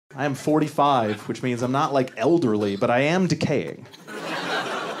I am 45, which means I'm not like elderly, but I am decaying.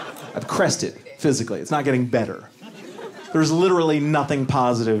 I've crested physically. It's not getting better. There's literally nothing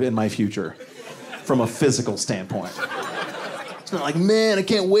positive in my future from a physical standpoint. It's not like, man, I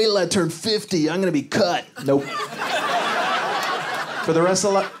can't wait till I turn 50. I'm gonna be cut. Nope. For the rest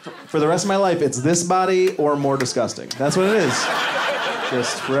of my life, it's this body or more disgusting. That's what it is.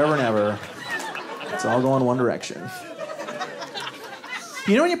 Just forever and ever. It's all going one direction.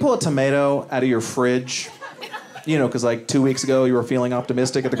 You know when you pull a tomato out of your fridge? You know, because like 2 weeks ago you were feeling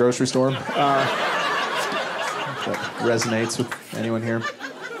optimistic at the grocery store. That resonates with anyone here.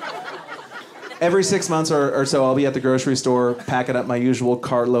 Every 6 months or so, I'll be at the grocery store packing up my usual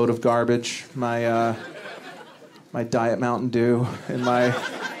cartload of garbage, my Diet Mountain Dew and my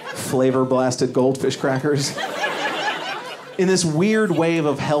flavor-blasted goldfish crackers. And this weird wave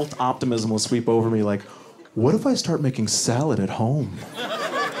of health optimism will sweep over me like, what if I start making salad at home?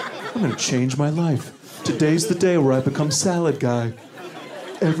 I'm gonna change my life. Today's the day where I become salad guy.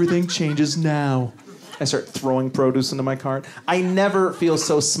 Everything changes now. I start throwing produce into my cart. I never feel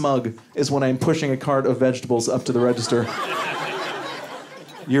so smug as when I'm pushing a cart of vegetables up to the register.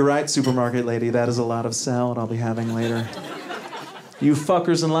 You're right, supermarket lady, that is a lot of salad I'll be having later. You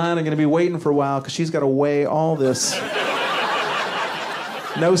fuckers in line are gonna be waiting for a while because she's gotta weigh all this.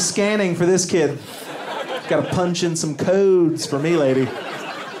 No scanning for this kid. Gotta punch in some codes for me, lady.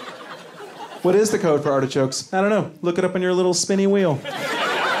 What is the code for artichokes? I don't know. Look it up on your little spinny wheel.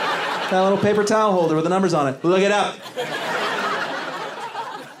 That little paper towel holder with the numbers on it. Look it up.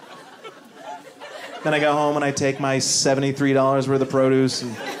 Then I go home and I take my $73 worth of produce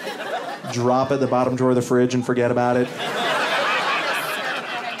and drop it in the bottom drawer of the fridge and forget about it.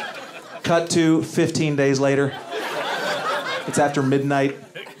 Cut to 15 days later. It's after midnight.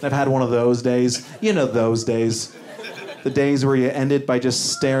 I've had one of those days. You know those days. The days where you end it by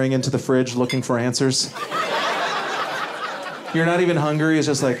just staring into the fridge looking for answers. You're not even hungry. It's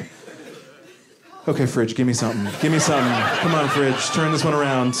just like, okay, fridge, give me something. Give me something. Come on, fridge, turn this one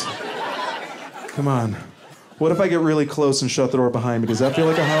around. Come on. What if I get really close and shut the door behind me? Does that feel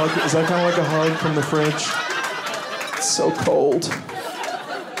like a hug? Is that kind of like a hug from the fridge? It's so cold.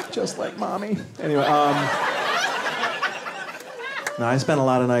 Just like mommy. Anyway, no, I spent a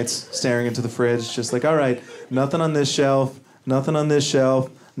lot of nights staring into the fridge, just like, all right, nothing on this shelf, nothing on this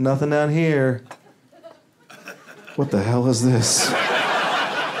shelf, nothing down here. What the hell is this?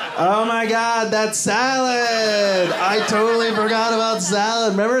 Oh my God, that's salad! I totally forgot about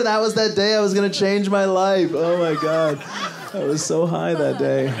salad. Remember, that was that day I was gonna change my life. Oh my God, I was so high that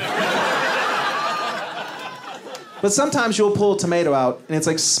day. But sometimes you'll pull a tomato out and it's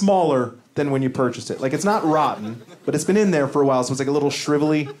like smaller than when you purchased it. Like it's not rotten, but it's been in there for a while, so it's like a little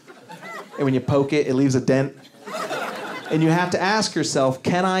shrivelly. And when you poke it, it leaves a dent. And you have to ask yourself,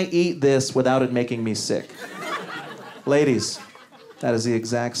 can I eat this without it making me sick? Ladies, that is the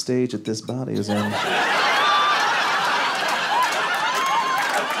exact stage that this body is in.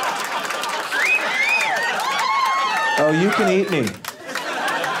 Oh, you can eat me,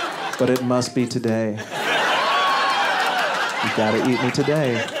 but it must be today. You gotta eat me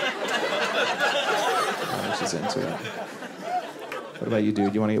today. Oh, she's into it. What about you,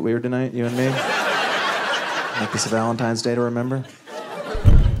 dude? You wanna get weird tonight, you and me? Make this a Valentine's Day to remember?